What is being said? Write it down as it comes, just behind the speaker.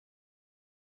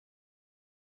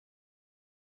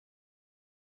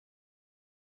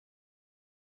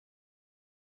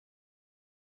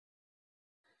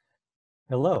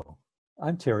Hello,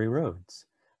 I'm Terry Rhodes,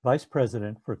 Vice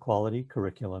President for Quality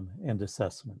Curriculum and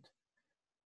Assessment.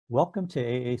 Welcome to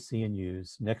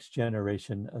AAC&U's Next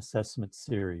Generation Assessment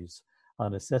Series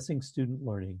on assessing student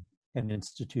learning and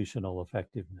institutional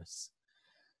effectiveness.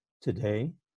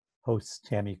 Today, hosts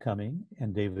Tammie Cumming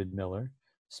and David Miller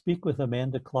speak with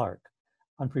Amanda Clarke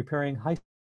on preparing high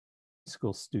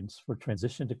school students for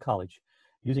transition to college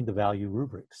using the value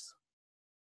rubrics.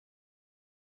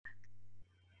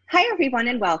 Hi, everyone,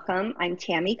 and welcome. I'm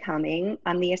Tammie Cumming.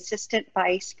 I'm the Assistant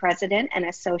Vice President and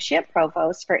Associate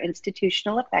Provost for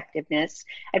Institutional Effectiveness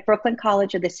at Brooklyn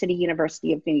College of the City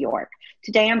University of New York.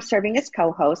 Today, I'm serving as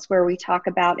co-host where we talk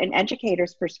about an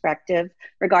educator's perspective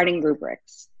regarding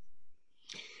rubrics.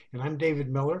 And I'm David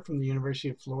Miller from the University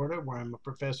of Florida, where I'm a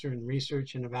professor in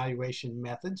research and evaluation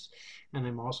methods, and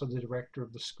I'm also the director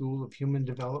of the School of Human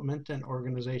Development and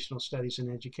Organizational Studies in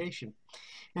Education.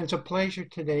 And it's a pleasure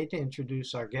today to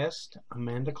introduce our guest,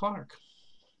 Amanda Clarke.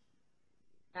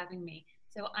 Having me.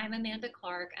 So I'm Amanda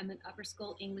Clarke. I'm an upper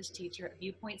school English teacher at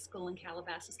Viewpoint School in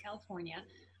Calabasas, California.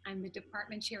 I'm the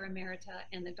Department Chair Emerita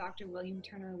and the Dr. William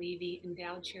Turner Levy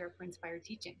Endowed Chair for Inspired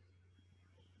Teaching.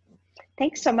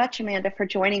 Thanks so much, Amanda, for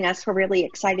joining us. We're really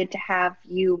excited to have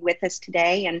you with us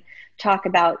today and talk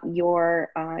about your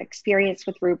experience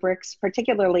with rubrics,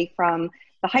 particularly from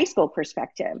the high school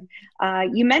perspective.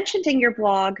 You mentioned in your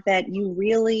blog that you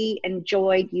really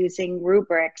enjoyed using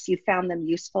rubrics. You found them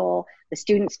useful, the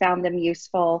students found them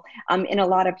useful in a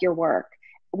lot of your work.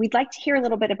 We'd like to hear a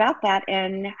little bit about that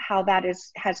and how that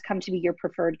has come to be your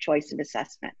preferred choice of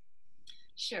assessment.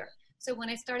 Sure. So when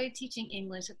I started teaching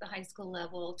English at the high school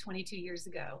level 22 years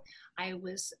ago, I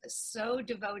was so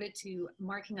devoted to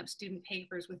marking up student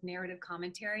papers with narrative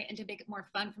commentary, and to make it more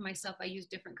fun for myself, I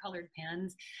used different colored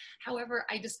pens. However,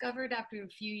 I discovered after a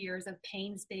few years of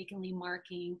painstakingly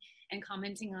marking and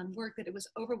commenting on work that it was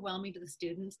overwhelming to the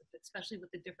students, especially with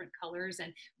the different colors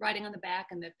and writing on the back,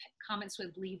 and the comments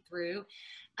would bleed through.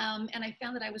 And I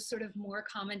found that I was sort of more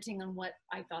commenting on what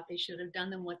I thought they should have done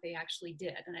than what they actually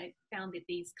did. And I found that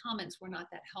these comments were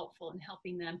not that helpful in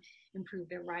helping them improve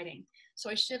their writing. So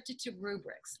I shifted to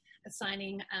rubrics,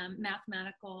 assigning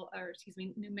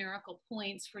numerical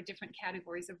points for different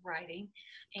categories of writing,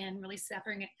 and really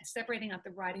separating out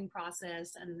the writing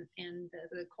process and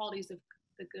the qualities of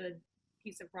the good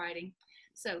piece of writing.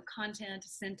 So content,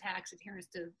 syntax, adherence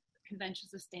to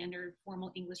conventions of standard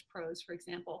formal English prose, for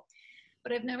example.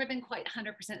 But I've never been quite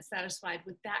 100% satisfied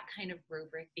with that kind of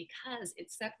rubric, because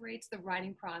it separates the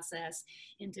writing process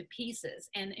into pieces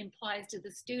and implies to the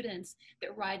students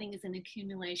that writing is an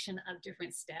accumulation of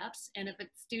different steps. And if a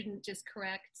student just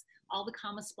corrects all the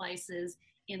comma splices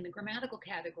in the grammatical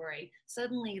category,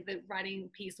 suddenly the writing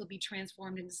piece will be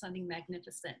transformed into something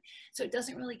magnificent. So it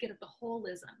doesn't really get at the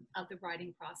holism of the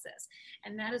writing process.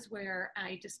 And that is where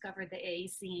I discovered the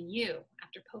AAC&U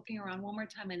after poking around one more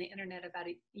time on the internet about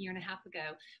a year and a half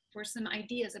ago for some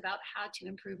ideas about how to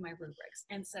improve my rubrics.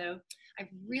 And so I've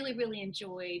really, really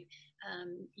enjoyed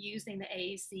using the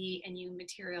AAC&U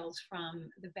materials from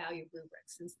the value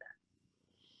rubrics since then.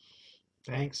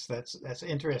 Thanks. That's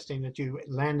interesting that you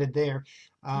landed there.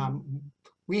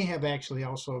 We have actually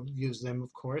also used them,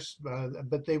 of course,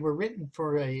 but they were written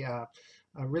for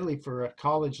really for a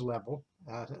college level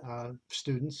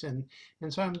students, and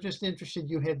so I'm just interested.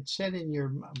 You had said in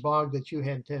your blog that you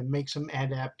had to make some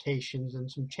adaptations and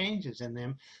some changes in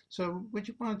them. So would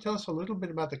you want to tell us a little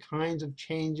bit about the kinds of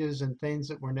changes and things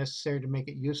that were necessary to make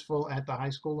it useful at the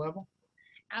high school level?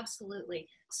 Absolutely.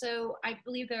 So I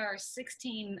believe there are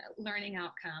 16 learning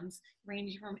outcomes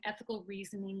ranging from ethical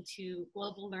reasoning to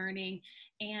global learning.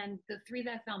 And the three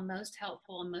that I found most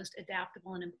helpful and most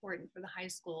adaptable and important for the high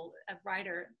school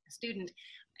student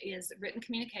is written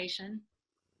communication,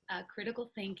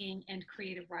 critical thinking, and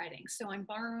creative writing. So I'm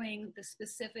borrowing the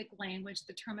specific language,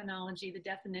 the terminology, the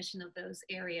definition of those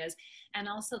areas, and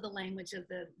also the language of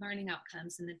the learning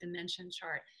outcomes in the dimension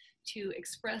chart to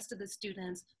express to the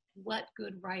students what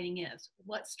good writing is,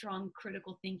 what strong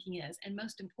critical thinking is, and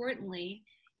most importantly,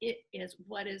 it is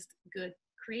what is good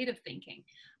creative thinking.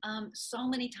 So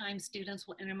many times students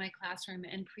will enter my classroom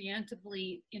and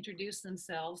preemptively introduce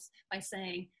themselves by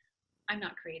saying, I'm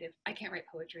not creative, I can't write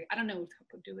poetry, I don't know what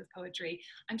to do with poetry,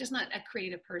 I'm just not a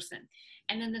creative person.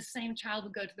 And then the same child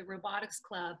would go to the robotics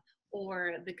club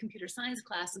or the computer science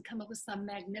class and come up with some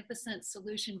magnificent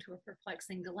solution to a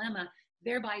perplexing dilemma,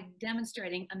 thereby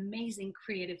demonstrating amazing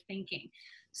creative thinking.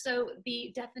 So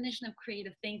the definition of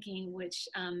creative thinking, which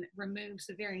removes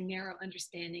the very narrow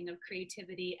understanding of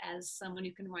creativity as someone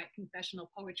who can write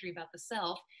confessional poetry about the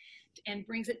self, and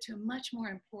brings it to a much more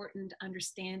important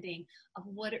understanding of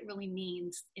what it really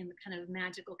means in the kind of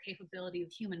magical capability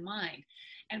of human mind.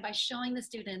 And by showing the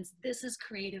students this is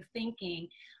creative thinking,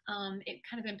 it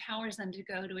kind of empowers them to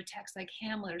go to a text like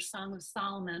Hamlet or Song of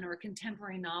Solomon or a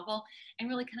contemporary novel and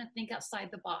really kind of think outside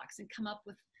the box and come up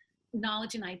with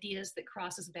knowledge and ideas that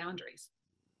crosses boundaries.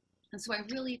 And so I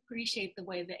really appreciate the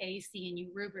way the AAC and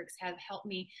U rubrics have helped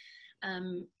me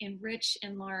enrich,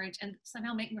 enlarge, and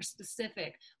somehow make more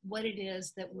specific what it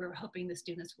is that we're hoping the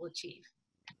students will achieve.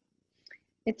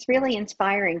 It's really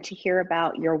inspiring to hear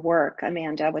about your work,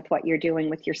 Amanda, with what you're doing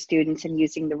with your students and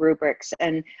using the rubrics,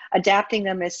 and adapting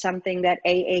them is something that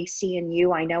AAC and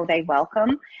U, I know they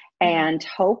welcome and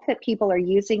hope that people are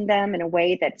using them in a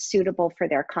way that's suitable for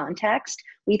their context.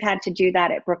 We've had to do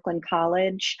that at Brooklyn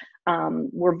College.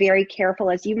 We're very careful,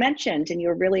 as you mentioned, and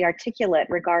you're really articulate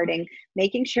regarding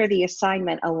making sure the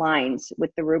assignment aligns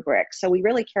with the rubric. So we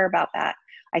really care about that,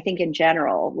 I think, in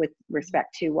general, with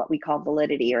respect to what we call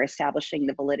validity or establishing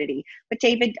the validity. But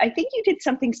David, I think you did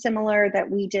something similar that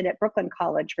we did at Brooklyn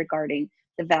College regarding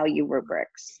the value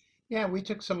rubrics. Yeah, we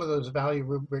took some of those value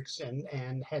rubrics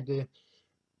and had to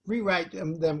rewrite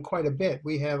them quite a bit.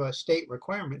 We have a state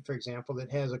requirement, for example, that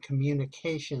has a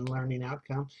communication learning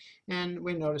outcome. And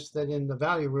we noticed that in the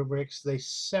value rubrics, they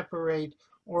separate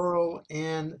oral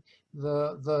and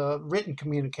the written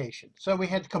communication. So we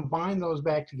had to combine those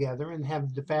back together and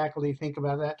have the faculty think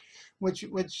about that, which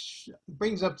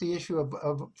brings up the issue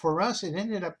of for us, it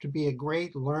ended up to be a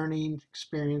great learning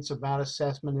experience about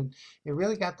assessment, and it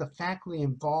really got the faculty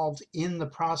involved in the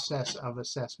process of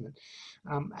assessment.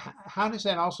 How does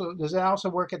that also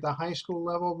work at the high school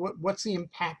level? What's the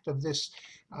impact of this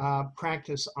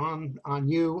practice on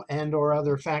you and or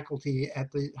other faculty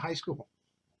at the high school?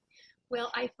 Well,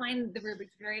 I find the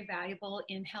rubrics very valuable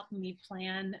in helping me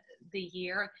plan the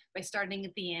year by starting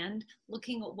at the end,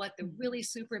 looking at what the really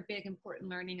super big important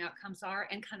learning outcomes are,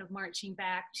 and kind of marching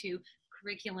back to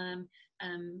curriculum,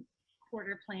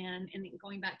 quarter plan, and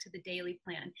going back to the daily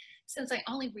plan. Since I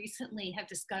only recently have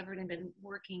discovered and been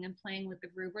working and playing with the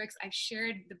rubrics, I've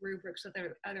shared the rubrics with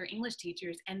other English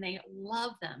teachers, and they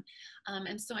love them.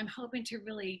 And so I'm hoping to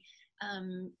really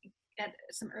at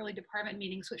some early department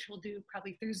meetings, which we'll do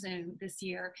probably through Zoom this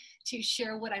year, to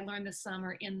share what I learned this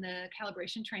summer in the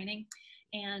calibration training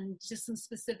and just some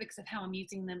specifics of how I'm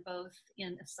using them both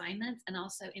in assignments and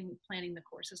also in planning the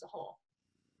course as a whole.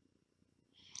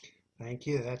 Thank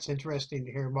you. That's interesting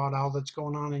to hear about all that's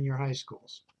going on in your high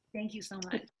schools. Thank you so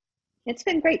much. It's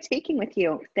been great speaking with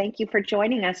you. Thank you for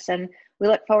joining us, and we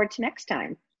look forward to next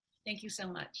time. Thank you so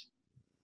much.